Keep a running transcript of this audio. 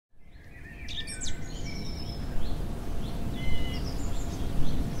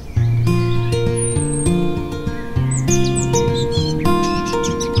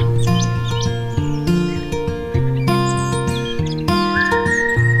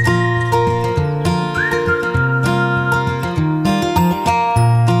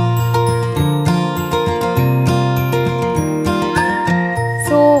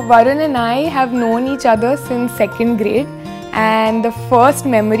Varun and I have known each other since 2nd grade, and the first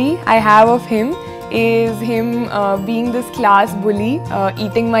memory I have of him is him being this class bully,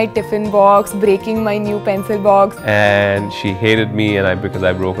 eating my tiffin box, breaking my new pencil box. And she hated me because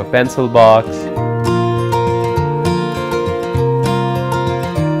I broke a pencil box.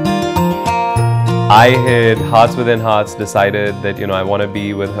 I had hearts within hearts decided that I want to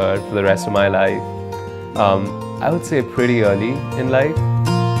be with her for the rest of my life. I would say pretty early in life.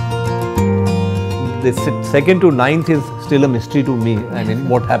 The 2nd to 9th is still a mystery to me. I mean,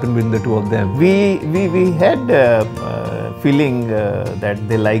 what happened between the two of them? We had a feeling that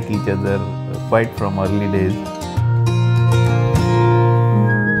they like each other quite from early days.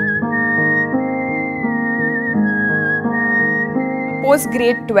 Post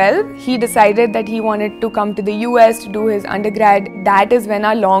grade 12, he decided that he wanted to come to the US to do his undergrad. That is when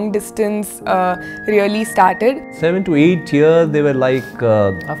our long distance really started. 7 to 8 years, they were like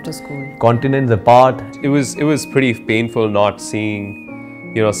after school, continents apart. It was pretty painful not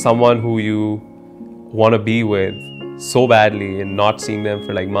seeing, someone who you want to be with so badly and not seeing them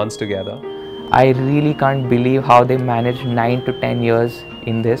for like months together. I really can't believe how they managed 9 to 10 years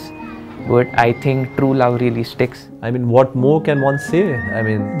in this. But I think true love really sticks. I mean, what more can one say? I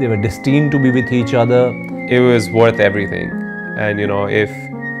mean, they were destined to be with each other. It was worth everything. And if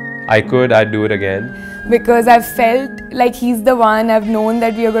I could, I'd do it again. Because I've felt like he's the one. I've known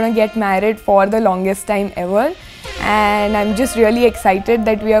that we are going to get married for the longest time ever. And I'm just really excited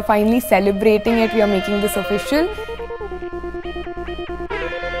that we are finally celebrating it. We are making this official.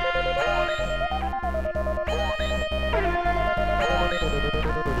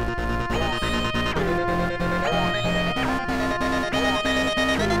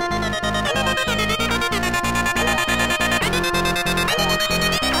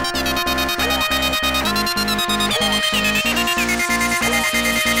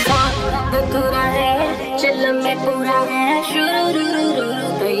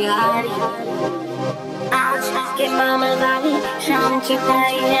 आज के मामले वाली शाम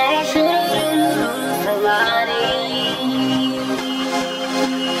चिताई है सवारी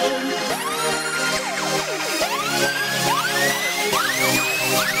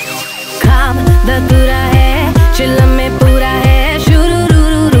खाब दतुरा है चिल्लम में पूरा है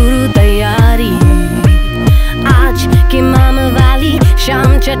शुरू तैयारी आज के मामले वाली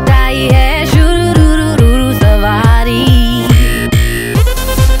शाम चटाई है शुरू सवारी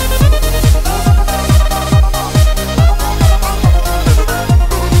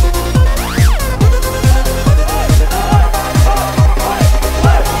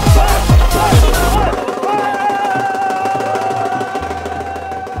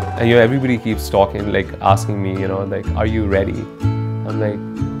Everybody keeps talking, like asking me, like, are you ready? I'm like,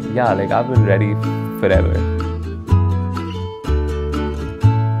 yeah, like I've been ready forever.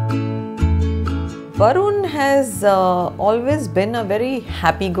 Varun has always been a very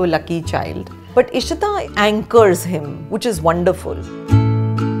happy-go-lucky child. But Eshita anchors him, which is wonderful.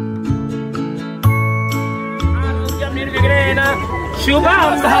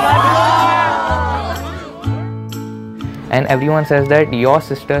 And everyone says that your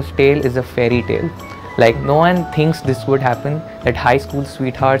sister's tale is a fairy tale. Like, no one thinks this would happen, that high school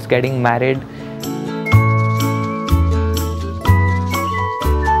sweethearts getting married.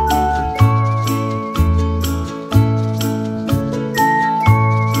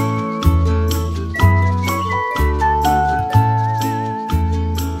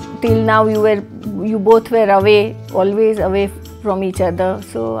 Till now you both were away, always away from each other.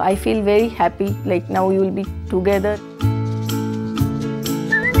 So I feel very happy, like now you will be together.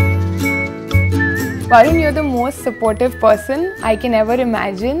 Varun, you're the most supportive person I can ever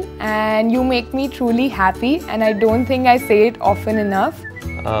imagine, and you make me truly happy, and I don't think I say it often enough.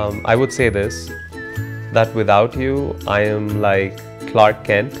 I would say this, that without you, I am like Clark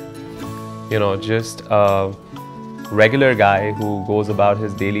Kent, just a regular guy who goes about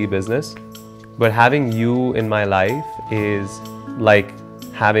his daily business. But having you in my life is like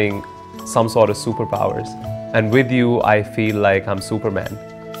having some sort of superpowers. And with you, I feel like I'm Superman.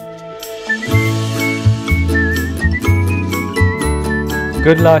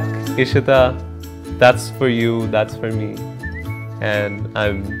 Good luck, Eshita. That's for you, that's for me. And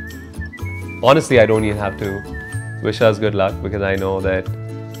honestly, I don't even have to wish us good luck because I know that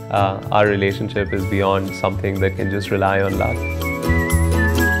our relationship is beyond something that can just rely on luck.